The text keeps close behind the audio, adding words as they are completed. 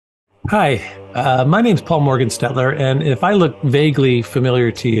Hi, my name's Paul Morgan Stetler, and if I look vaguely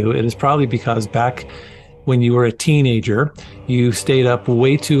familiar to you, it is probably because back when you were a teenager, you stayed up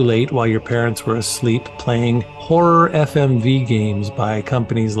way too late while your parents were asleep playing horror FMV games by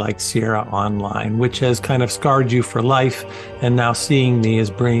companies like Sierra Online, which has kind of scarred you for life. And now seeing me is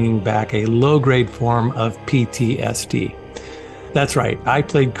bringing back a low-grade form of PTSD. That's right. I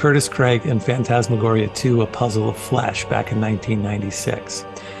played Curtis Craig in Phantasmagoria 2, A Puzzle of Flesh back in 1996.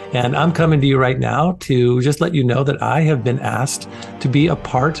 And I'm coming to you right now to just let you know that I have been asked to be a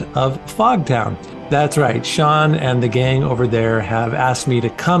part of Fogtown. That's right. Sean and the gang over there have asked me to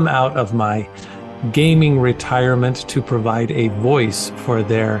come out of my gaming retirement to provide a voice for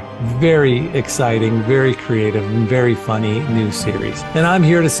their very exciting, very creative, and very funny new series. And I'm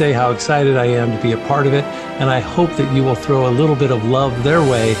here to say how excited I am to be a part of it, and I hope that you will throw a little bit of love their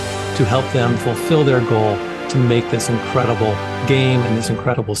way to help them fulfill their goal to make this incredible game and this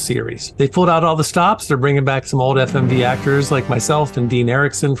incredible series. They pulled out all the stops. They're bringing back some old FMV actors like myself and Dean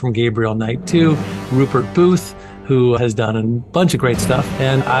Erickson from Gabriel Knight 2, Rupert Booth, who has done a bunch of great stuff,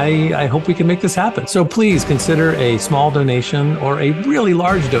 and I hope we can make this happen. So please consider a small donation or a really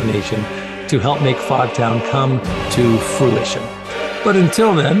large donation to help make Fogtown come to fruition. But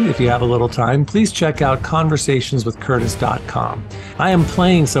until then, if you have a little time, please check out conversationswithcurtis.com. I am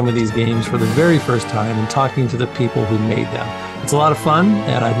playing some of these games for the very first time and talking to the people who made them. It's a lot of fun,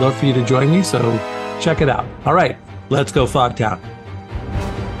 and I'd love for you to join me, so check it out. All right, let's go Fogtown.